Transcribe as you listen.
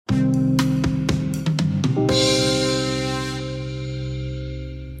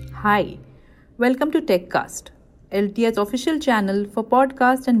Hi, welcome to TechCast, LTI's official channel for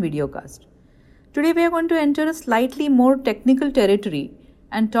podcast and videocast. Today we are going to enter a slightly more technical territory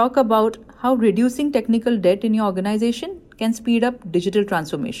and talk about how reducing technical debt in your organization can speed up digital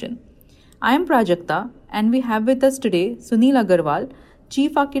transformation. I am Prajakta and we have with us today Sunil Agrawal,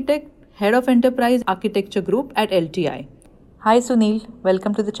 Chief Architect, Head of Enterprise Architecture Group at LTI. Hi Sunil,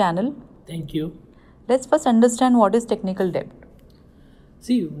 welcome to the channel. Thank you. Let's first understand what is technical debt.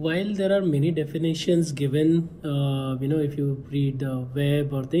 See, while there are many definitions given, if you read the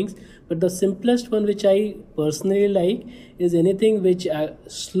web or things, but the simplest one which I personally like is anything which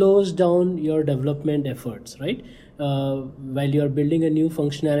slows down your development efforts, right? While you're building a new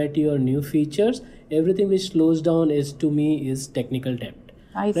functionality or new features, everything which slows down is technical debt.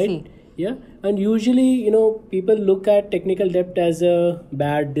 I see. Yeah, and usually, people look at technical debt as a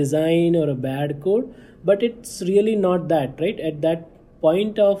bad design or a bad code, but it's really not that, right? At that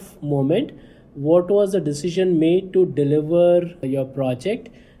point of moment, what was the decision made to deliver your project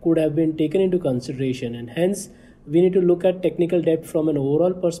could have been taken into consideration, and hence we need to look at technical debt from an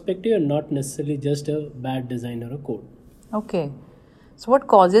overall perspective and not necessarily just a bad design or a code. Okay, so what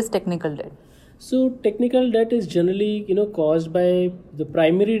causes technical debt? So technical debt is generally caused by the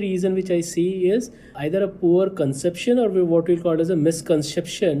primary reason which I see is either a poor conception or what we call as a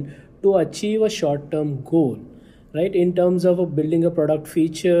misconception to achieve a short-term goal, right? In terms of building a product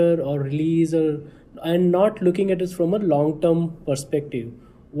feature or release and not looking at it from a long-term perspective.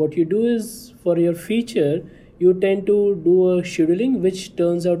 What you do is for your feature, you tend to do a scheduling which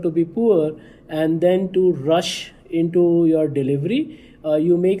turns out to be poor, and then to rush into your delivery,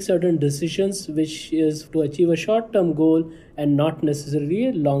 you make certain decisions which is to achieve a short-term goal and not necessarily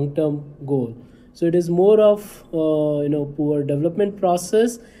a long-term goal. So it is more of poor development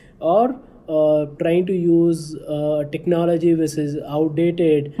process or trying to use technology which is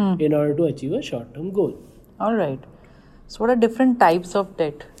outdated in order to achieve a short-term goal. All right. So what are different types of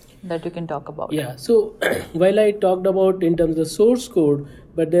debt that you can talk about? Yeah. So while I talked about in terms of source code,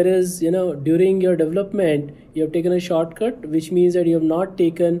 but there is, during your development, you have taken a shortcut, which means that you have not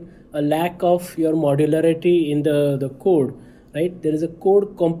taken a lack of your modularity in the code, right? There is a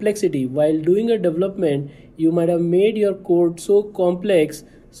code complexity. While doing a development, you might have made your code so complex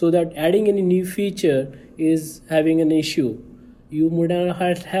so that adding any new feature is having an issue. You would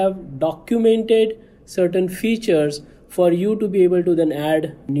have documented certain features for you to be able to then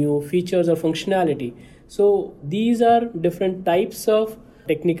add new features or functionality. So these are different types of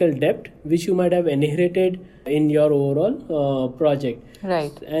technical debt which you might have inherited in your overall project.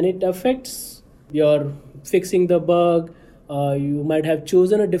 Right. And it affects your fixing the bug. You might have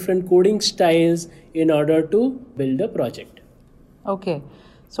chosen a different coding styles in order to build a project. Okay.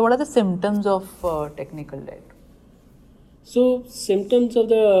 So what are the symptoms of technical debt? So symptoms of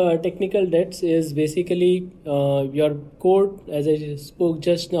the technical debts is basically your code, as I spoke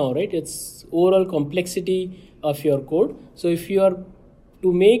just now, right? It's overall complexity of your code. So if you are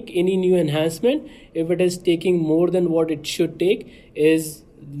to make any new enhancement, if it is taking more than what it should take,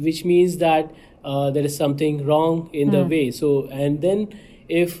 which means that there is something wrong in the way. So, and then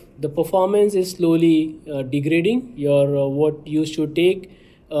if the performance is slowly degrading, your what used to take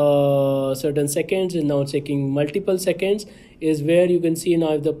certain seconds is now taking multiple seconds, is where you can see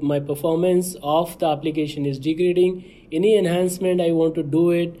now if my performance of the application is degrading. Any enhancement I want to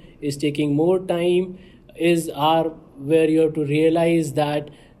do it is taking more time, where you have to realize that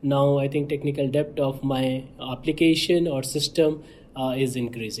now I think technical debt of my application or system is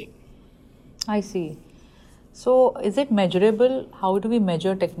increasing. I see. So is it measurable? How do we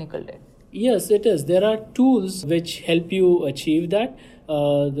measure technical debt? Yes, it is. There are tools which help you achieve that.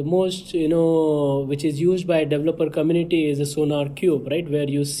 The most, which is used by developer community is a Sonar Cube, right? Where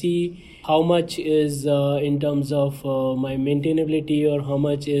you see how much is in terms of my maintainability or how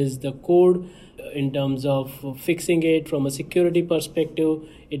much is the code in terms of fixing it from a security perspective.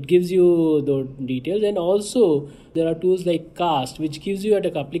 It gives you the details. And also there are tools like Cast, which gives you at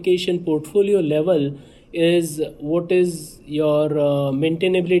an application portfolio level is what is your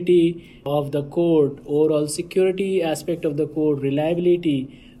maintainability of the code, overall security aspect of the code,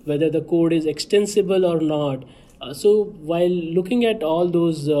 reliability, whether the code is extensible or not. So while looking at all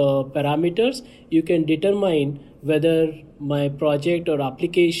those parameters, you can determine whether my project or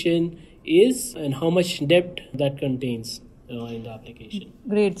application is and how much depth that contains in the application.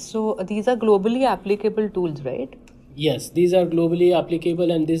 Great. So these are globally applicable tools, right? Yes, these are globally applicable,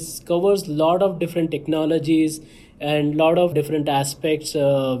 and this covers a lot of different technologies and lot of different aspects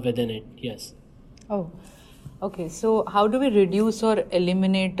within it. Yes. Oh, okay. So how do we reduce or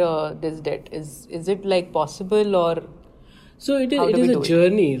eliminate this debt? Is it like possible or? So it How is, do it we is a do it?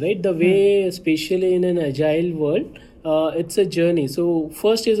 journey, right? The way, especially in an agile world, it's a journey. So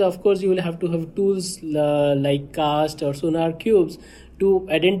first is, of course, you will have to have tools like cast or sonar cubes to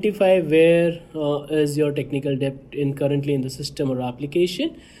identify where is your technical debt in currently in the system or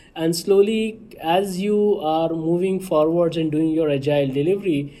application. And slowly, as you are moving forwards and doing your agile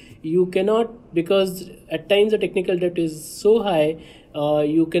delivery, you cannot, because at times the technical debt is so high,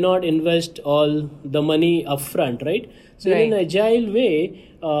 you cannot invest all the money upfront, right? So in an Right. agile way,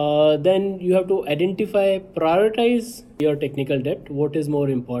 then you have to identify, prioritize your technical debt, what is more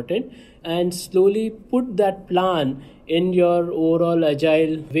important, and slowly put that plan in your overall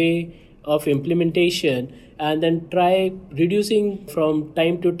agile way of implementation, and then try reducing from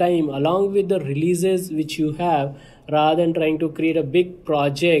time to time along with the releases which you have, rather than trying to create a big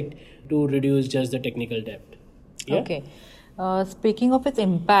project to reduce just the technical debt. Yeah. Okay. Speaking of its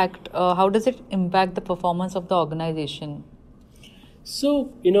impact, how does it impact the performance of the organization? So,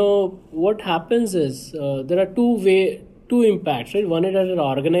 what happens is there are two impacts, right? One is at an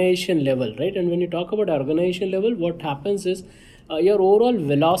organization level, right? And when you talk about organization level, what happens is your overall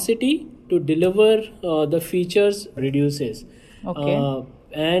velocity to deliver the features reduces. Okay.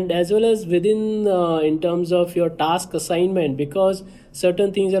 And as well as within in terms of your task assignment, because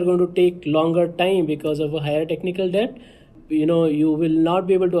certain things are going to take longer time because of a higher technical debt, you will not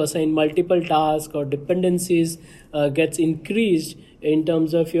be able to assign multiple tasks, or dependencies gets increased in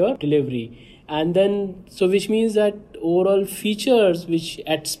terms of your delivery. And then, so which means that overall features which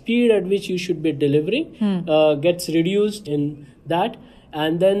at speed at which you should be delivering gets reduced in that.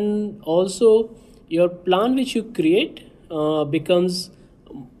 And then also your plan which you create becomes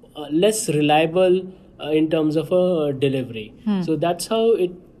less reliable in terms of a delivery. So that's how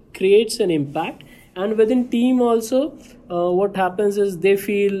it creates an impact. And within team also, what happens is they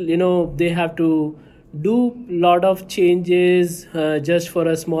feel they have to do lot of changes just for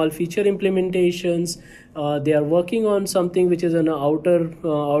a small feature implementations. They are working on something which is an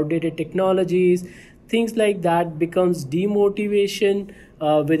outdated technologies. Things like that becomes demotivation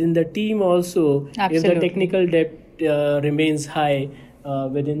within the team also. If the Absolutely. technical debt remains high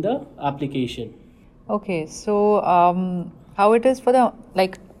within the application. Okay, so how it is for the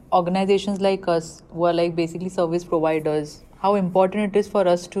organizations like us who are like basically service providers, how important it is for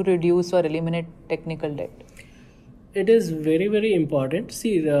us to reduce or eliminate technical debt? It is very, very important.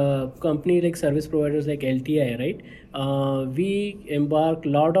 See, the company like service providers like LTI, right? We embark a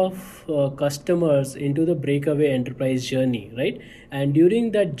lot of customers into the breakaway enterprise journey, right? And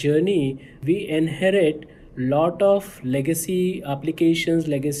during that journey, we inherit lot of legacy applications,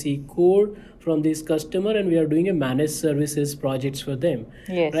 legacy code from this customer, and we are doing a managed services projects for them.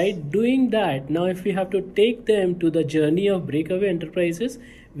 Yes. Right? Doing that, now if we have to take them to the journey of breakaway enterprises,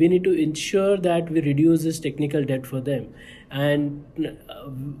 we need to ensure that we reduce this technical debt for them. And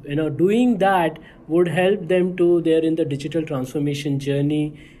doing that would help them to they're in the digital transformation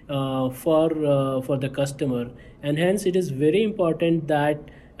journey for the customer. And hence it is very important that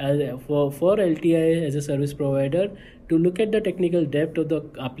for LTI as a service provider to look at the technical depth of the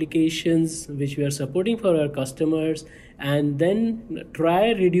applications which we are supporting for our customers, and then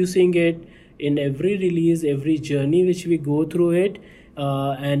try reducing it in every release, every journey which we go through it.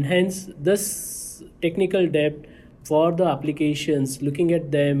 And hence this technical depth for the applications, looking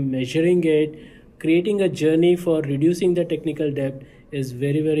at them, measuring it, creating a journey for reducing the technical debt is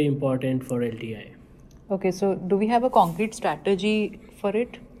very, very important for LTI. Okay, so do we have a concrete strategy for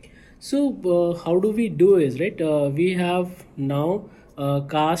it? So how do we do is, right, we have now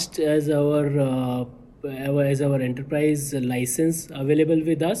cast as our enterprise license available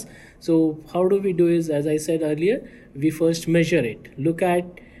with us. So how do we do is, as I said earlier, we first measure it, look at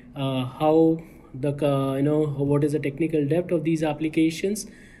how the what is the technical depth of these applications.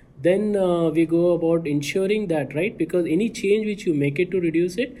 Then we go about ensuring that, right, because any change which you make it to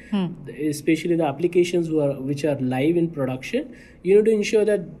reduce it, especially the applications which are live in production, you need to ensure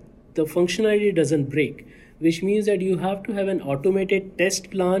that the functionality doesn't break, which means that you have to have an automated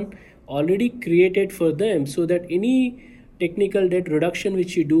test plan already created for them, so that any technical debt reduction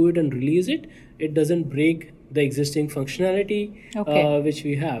which you do it and release it, it doesn't break the existing functionality which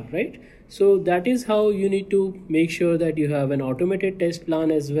we have, right? So that is how you need to make sure that you have an automated test plan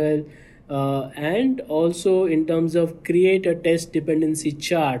as well. And also in terms of create a test dependency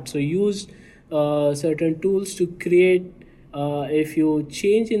chart. So use certain tools to create if you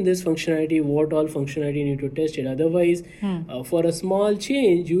change in this functionality, what all functionality you need to test it. Otherwise, for a small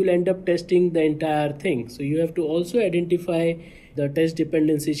change, you will end up testing the entire thing. So you have to also identify the test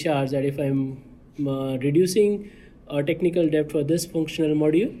dependency charts, that if I'm reducing a technical depth for this functional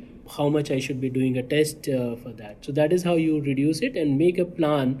module, how much I should be doing a test for that. So that is how you reduce it and make a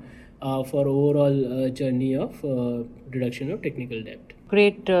plan for overall journey of reduction of technical debt.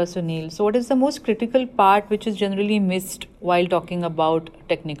 Great, Sunil. So what is the most critical part which is generally missed while talking about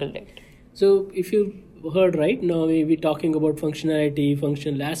technical debt? So if you heard right, now we're talking about functionality,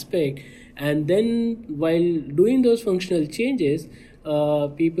 functional aspect, and then while doing those functional changes,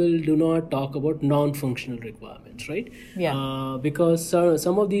 people do not talk about non-functional requirements, right? Yeah. Because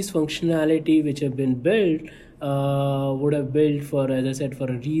some of these functionality which have been built would have built for, as I said,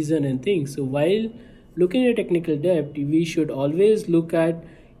 for a reason and things. So while looking at technical debt, we should always look at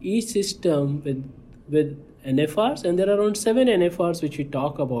each system with NFRs, and there are around 7 NFRs which we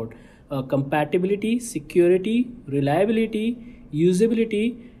talk about: compatibility, security, reliability, usability,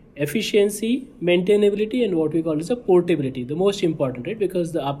 efficiency, maintainability, and what we call as a portability. The most important, right?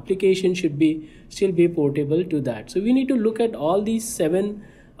 Because the application should still be portable to that. So we need to look at all these 7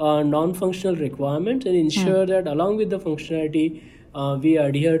 non-functional requirements and ensure that along with the functionality, we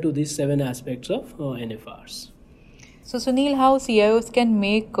adhere to these 7 aspects of NFRs. So Sunil, how CIOs can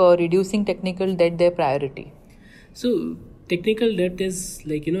make reducing technical debt their priority? So technical debt is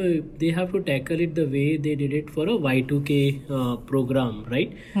like, they have to tackle it the way they did it for a Y2K program,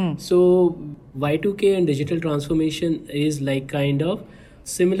 right? So Y2K and digital transformation is like kind of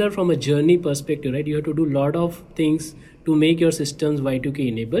similar from a journey perspective, right? You have to do a lot of things to make your systems Y2K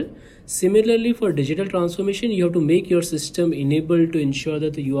enabled. Similarly, for digital transformation, you have to make your system enabled to ensure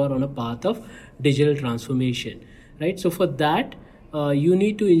that you are on a path of digital transformation, right? So for that, you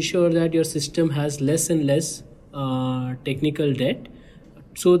need to ensure that your system has less and less technical debt,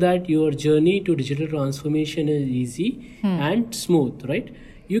 so that your journey to digital transformation is easy and smooth, right?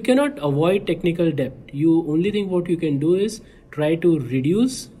 You cannot avoid technical debt. You only think what you can do is try to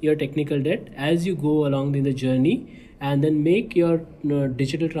reduce your technical debt as you go along in the journey, and then make your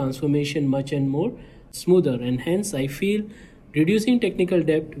digital transformation much and more smoother. And hence I feel reducing technical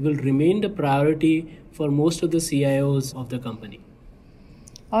debt will remain the priority for most of the CIOs of the company.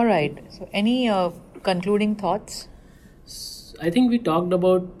 All right. So any concluding thoughts? I think we talked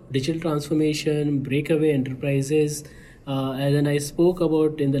about digital transformation, breakaway enterprises, and then I spoke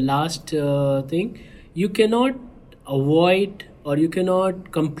about in the last thing, you cannot avoid or you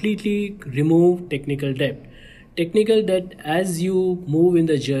cannot completely remove technical debt. Technical debt, as you move in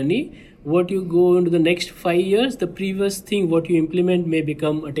the journey, what you go into the next 5 years, the previous thing what you implement may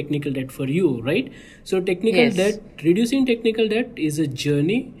become a technical debt for you, right? So technical debt, reducing technical debt is a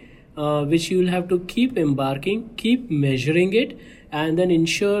journey which you will have to keep embarking, keep measuring it, and then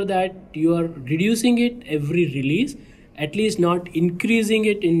ensure that you are reducing it every release, at least not increasing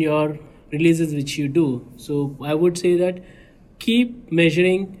it in your releases which you do. So I would say that keep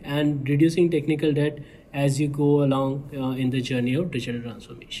measuring and reducing technical debt as you go along in the journey of digital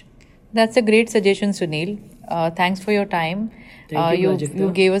transformation. That's a great suggestion, Sunil. Thanks for your time. Thank you,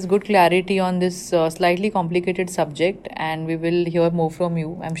 you gave us good clarity on this slightly complicated subject, and we will hear more from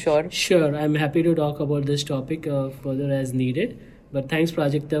you, I'm sure. Sure, I'm happy to talk about this topic further as needed. But thanks,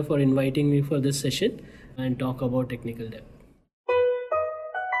 Prajakta, for inviting me for this session and talk about technical debt.